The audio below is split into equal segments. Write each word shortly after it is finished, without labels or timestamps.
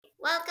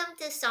Welcome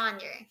to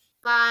Sonder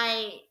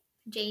by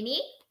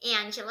Janie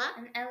Angela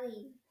and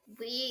Ellie.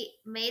 We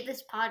made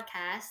this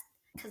podcast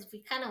because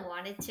we kind of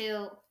wanted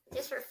to,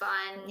 just for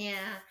fun.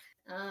 Yeah.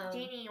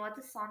 Janie, what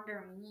does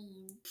Sonder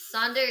mean?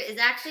 Sonder is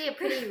actually a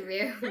pretty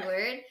rare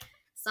word.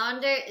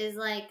 Sonder is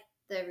like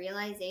the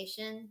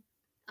realization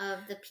of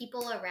the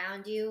people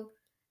around you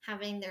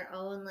having their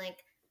own like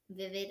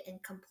vivid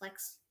and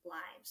complex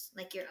lives,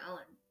 like your own.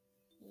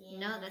 You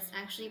know, that's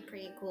actually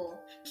pretty cool.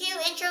 Cue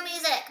intro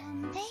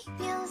music.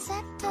 Baby, you'll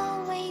set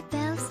away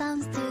bell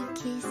sounds to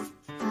kiss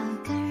a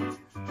girl.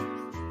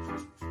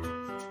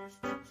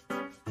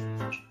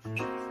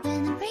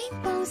 When the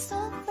rainbow's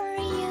over,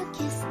 you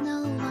kiss,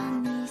 no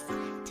one needs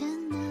to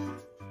know.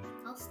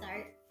 I'll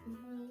start.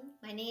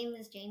 My name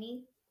is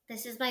Janie.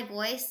 This is my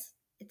voice.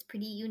 It's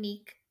pretty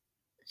unique,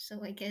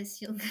 so I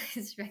guess you'll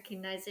guys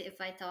recognize it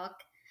if I talk.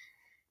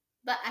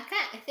 But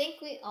I think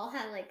we all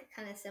have like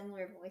kind of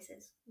similar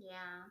voices.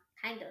 Yeah.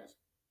 Kind of.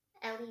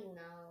 Ellie,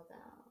 no,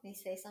 though. You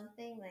say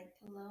something like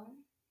Hello?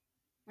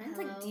 Mine's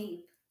hello. like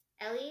deep.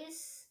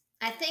 Ellie's.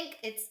 I think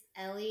it's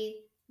Ellie,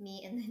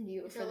 me, and then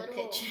you It's for a the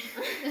little- pitch.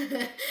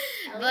 Ellie's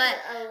But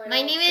a little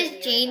my name is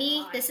prettier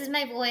Janie. than This mine. is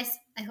my voice.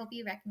 I hope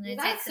you recognize You it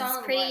guys 'cause sound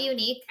it's pretty like-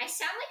 unique. I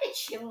sound like a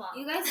chipmunk.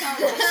 You guys sound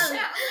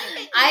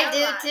like I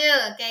do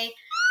too. Okay.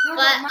 No,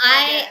 But mine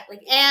I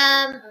like it.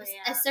 am Oh,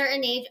 yeah. a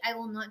certain age I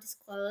will not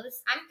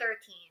disclose. I'm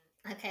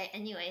 13. Okay,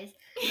 anyways.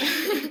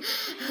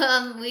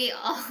 We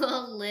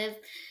all live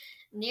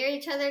near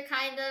each other,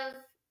 kind of.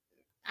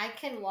 I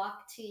can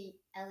walk to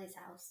Ellie's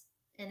house,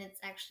 and it's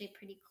actually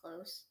pretty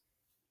close.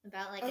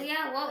 About like Oh a-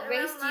 yeah, what What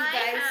race about do you my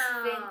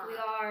guys think house? we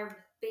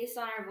are based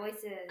on our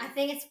voices? I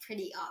think it's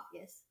pretty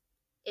obvious.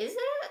 Is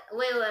it?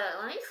 Wait,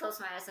 let me close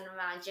my eyes and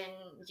imagine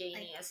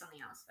Janie as something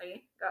else.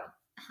 Okay, go.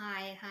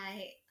 Hi.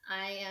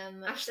 I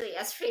am. Actually,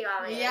 that's pretty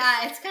obvious.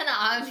 Yeah, it's kind of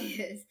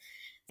obvious.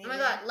 Oh my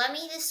god, let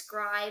me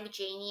describe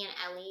Janie and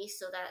Ellie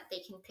so that they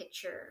can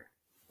picture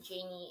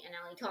Janie and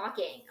Ellie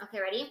talking. Okay,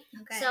 ready?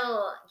 Okay.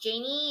 So,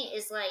 Janie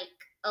is like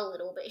a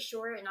little bit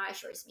short, not as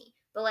short as me,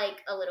 but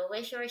like a little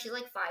bit short. She's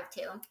like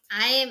 5'2".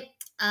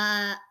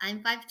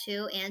 I'm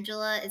 5'2".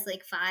 Angela is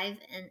like 5,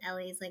 and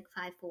Ellie is like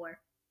 5'4".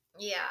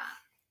 Yeah.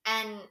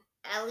 And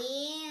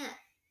Ellie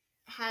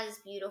has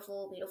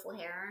beautiful, beautiful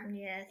hair.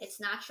 Yes. It's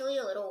naturally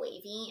a little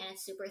wavy and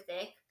it's super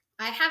thick.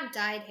 I have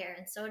dyed hair,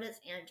 and so does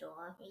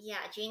Angela. Yeah,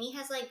 Janie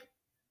has like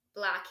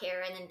black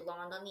hair and then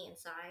blonde on the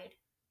inside.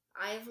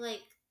 I've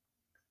like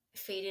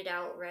faded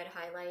out red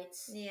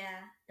highlights. Yeah.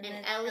 And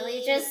then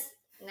Ellie just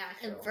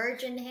natural.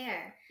 virgin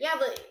hair. Yeah,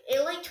 but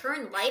it like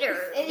turned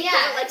lighter. Yeah,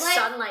 Yeah, like like-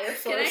 sunlight or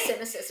Can I-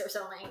 photosynthesis or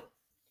something.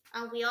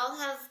 We all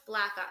have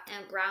black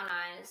and brown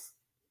eyes.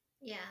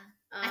 Yeah.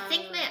 I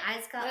think my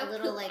eyes got a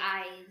little like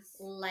eyes.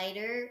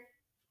 lighter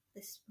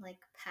this like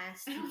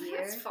past I don't think year.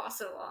 that's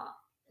possible.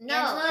 No,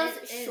 Angela's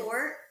it is.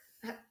 short,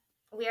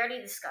 We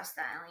already discussed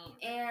that, Ellie.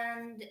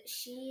 and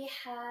she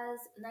has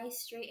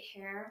nice straight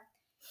hair,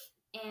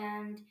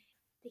 and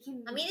they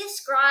can. Let me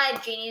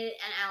describe Janie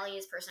and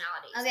Ellie's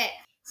personalities. Okay.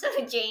 So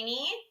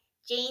Janie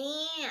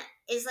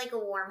is like a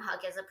warm hug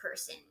as a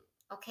person,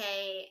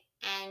 okay?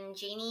 And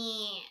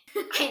Janie,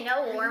 I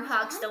know warm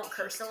hugs don't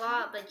curse a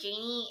lot, but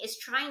Janie is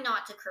trying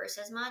not to curse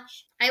as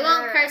much. I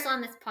won't Her- curse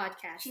on this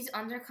podcast. She's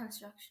under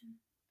construction.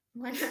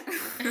 What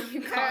are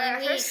you Her,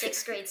 calling her me?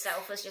 6th grade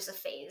self was just a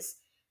phase.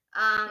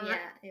 Yeah,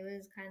 it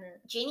was kind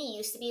of. Janie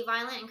used to be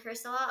violent and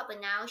curse a lot,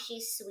 but now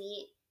she's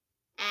sweet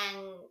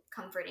and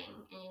comforting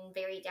and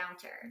very down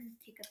to earth.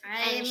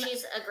 And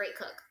she's a great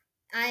cook.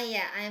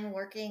 I'm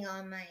working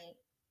on my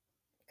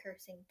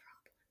cursing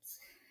problems.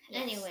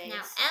 Yes. Anyways.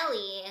 Now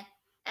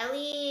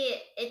Ellie,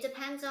 it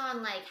depends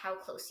on like how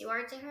close you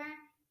are to her.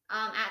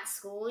 At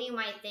school, you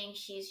might think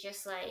she's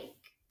just like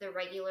the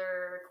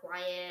regular,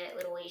 quiet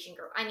little Asian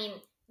girl. I mean,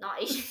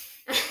 not Asian,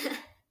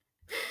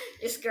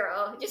 just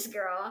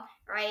girl,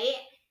 right?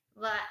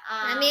 But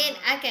I mean,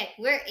 okay,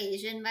 we're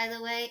Asian, by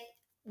the way.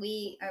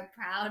 We are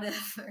proud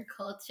of our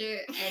culture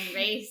and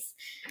race,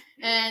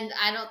 and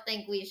I don't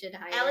think we should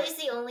hide Ellie's it.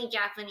 the only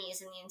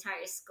Japanese in the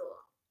entire school.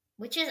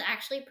 Which is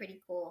actually pretty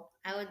cool.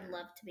 I would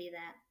love to be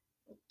that.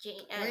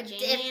 We're Janie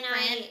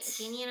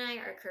different. and I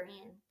are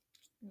Korean.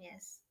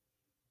 Yes.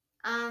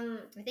 Um,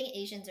 I think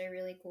Asians are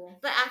really cool.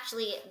 but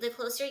actually, the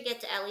closer you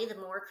get to Ellie, the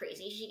more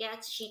crazy she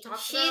gets. She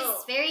talks She's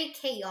about very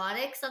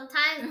chaotic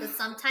sometimes, but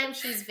sometimes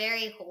she's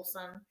very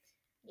wholesome.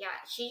 yeah.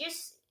 She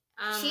just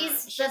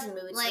She's she has the-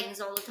 mood like,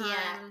 swings all the time.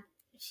 yeah.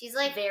 She's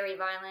like Very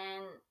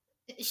violent.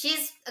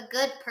 she's a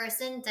good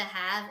person to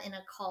have in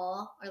a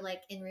call or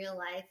like in real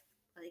life,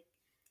 like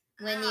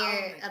when Oh,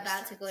 you're makes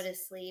about to go sense.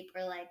 to sleep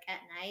or like at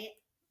night,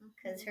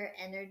 because her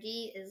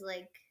energy is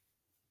like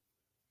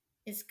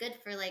it's good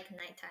for like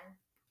nighttime.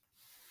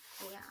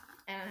 Yeah.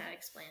 I don't know how to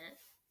explain it,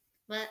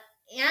 but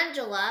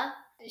Angela,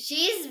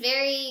 she's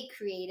very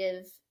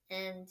creative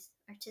and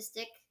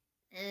artistic,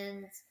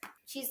 and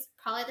she's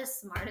probably the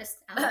smartest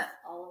out of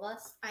all of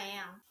us. I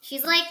am.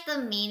 She's like the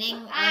meaning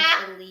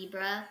of a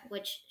Libra,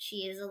 which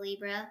she is a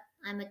Libra.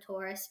 I'm a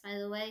Taurus, by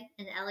the way,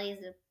 and Ellie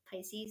is a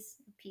Pisces.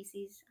 I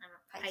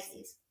don't know,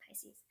 Pisces.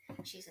 Pisces.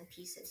 She's in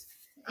pieces.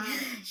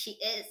 She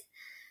is.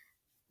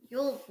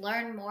 You'll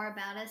learn more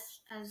about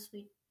us as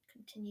we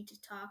continue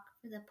to talk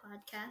for the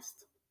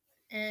podcast,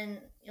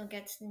 and you'll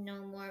get to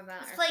know more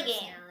about Let's our play a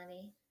game.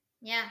 personality.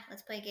 Yeah,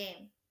 let's play a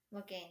game.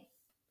 What game?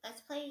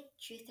 Let's play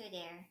Truth or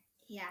Dare.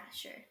 Yeah,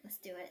 sure. Let's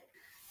do it.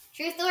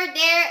 Truth or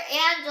dare,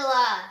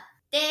 Angela?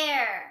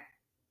 Dare.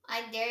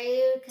 I dare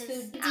you to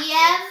Cause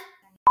DM.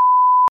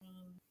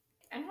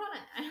 I don't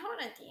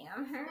wanna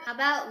DM her. How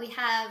about we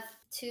have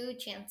 2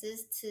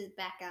 chances to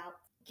back out?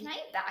 Can I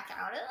back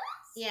out of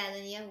this? Yeah,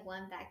 then you have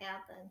 1 back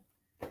out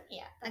then.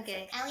 Yeah.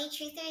 Okay. Ellie,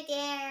 truth or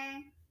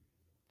dare?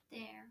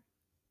 Dare.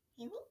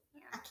 Really?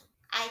 Yeah. Okay.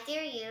 I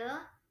dare you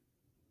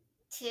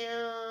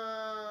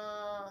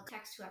to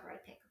text whoever I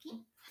pick, okay?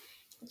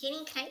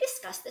 Janie, can I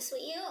discuss this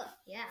with you?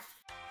 Yeah.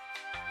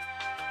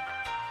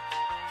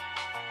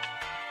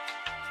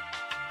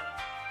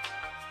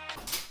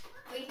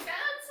 We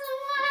found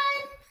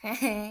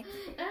someone!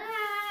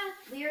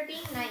 We were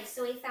being nice,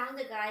 so we found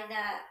a guy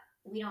that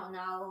we don't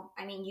know.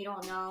 I mean, you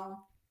don't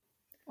know.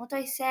 What do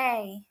I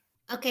say?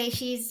 Okay,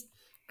 she's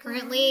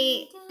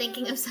currently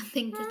thinking of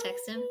something to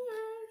text him.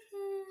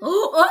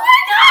 Oh my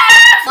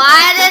god!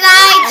 Why did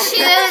I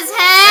choose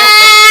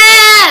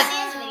him?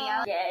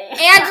 Yay.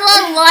 Angela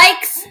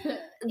likes the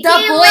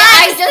He boy likes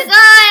I just. the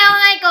guy. Oh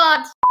my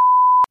god.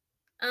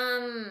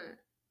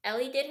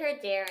 Ellie did her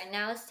dare, and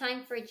now it's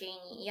time for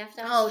Janie. You have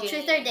to ask Oh, Janie.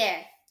 truth or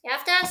dare? You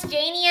have to ask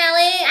Janie,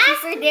 Ellie.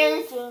 Truth or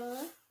dare,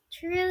 Janie?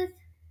 Truth.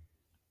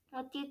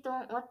 What do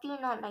you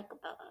not like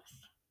about us?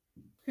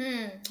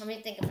 Let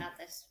me think about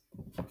this.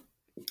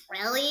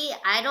 Ellie,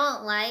 I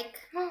don't like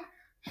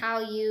how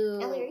you.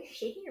 Ellie, are you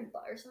shaking your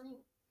butt or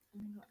something?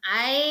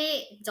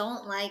 I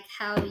don't like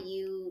how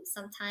you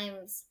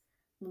sometimes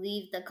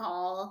leave the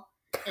call,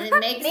 and it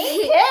makes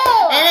me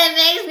and it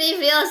makes me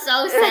feel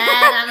so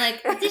sad. I'm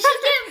like, did she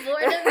get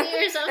bored of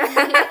me or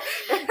something?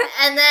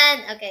 And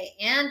then, okay,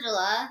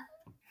 Angela.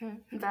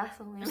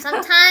 Vaseline.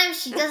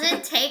 Sometimes she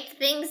doesn't take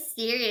things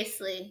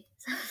seriously.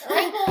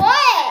 Like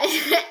what?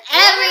 Everything. What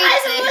am I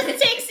supposed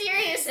to take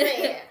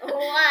seriously?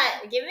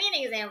 What? Give me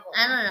an example.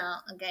 I don't know.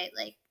 Okay,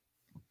 like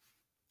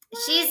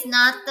she's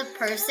not the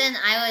person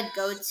I would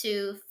go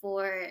to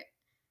for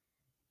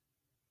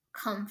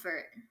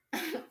comfort.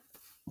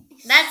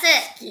 That's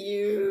it.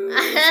 Cute.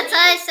 That's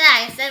what I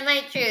said. I said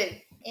my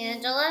truth.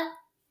 Angela,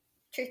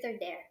 truth or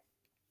dare?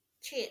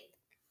 Truth.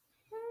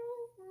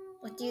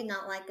 What do you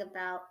not like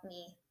about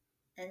me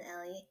and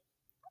Ellie?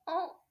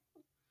 Oh.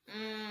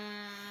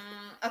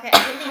 Okay, I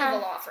can think of a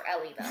lot for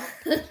Ellie though.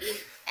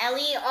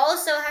 Ellie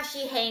also how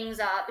she hangs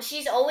up.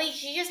 She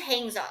just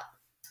hangs up.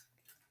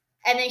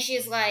 And then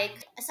she's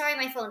like, sorry,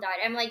 my phone died.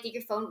 I'm like, did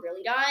your phone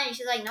really die? And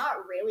she's like,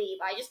 not really,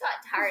 but I just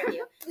got tired of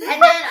you.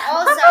 And then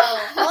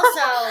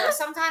also,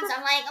 sometimes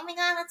I'm like, oh my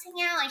god, let's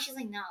hang out. And she's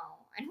like, no,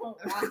 I don't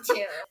want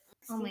to.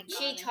 Oh my god.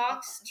 She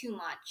talks too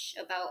much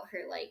about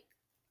her, like,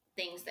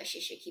 things that she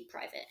should keep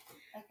private.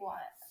 Like what?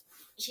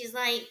 She's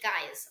like,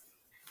 guys,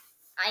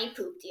 I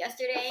pooped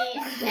yesterday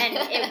and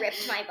it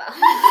ripped my butt.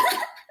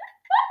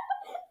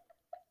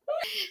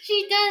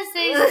 She does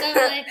say stuff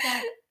like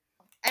that.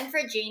 And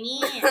for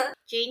Janie,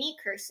 Janie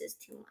curses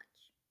too much.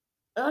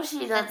 Oh,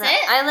 she does That's that.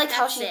 it? I like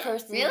how That's she it.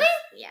 curses. Really?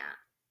 Yeah.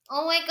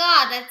 Oh my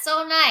god, that's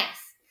so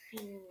nice.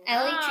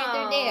 Ellie, truth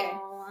or dare?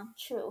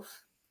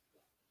 Truth.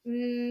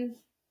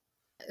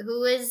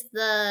 Who is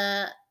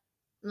the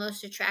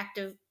most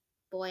attractive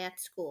boy at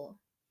school?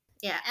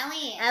 Yeah.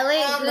 Ellie.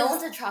 Ellie, No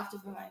one's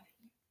attractive in my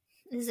opinion.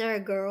 is there a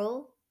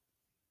girl?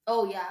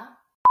 Oh yeah.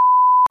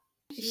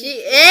 She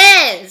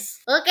is!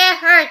 Look at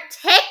her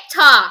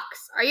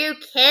TikToks! Are you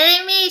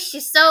kidding me?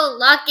 She's so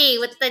lucky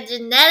with the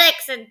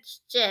genetics and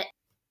shit.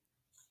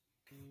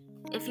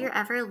 If you're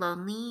ever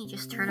lonely,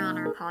 just turn on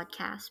our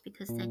podcast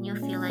because then you'll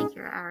feel like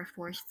you're our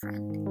forced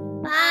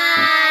friend.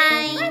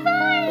 Bye!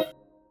 Bye-bye!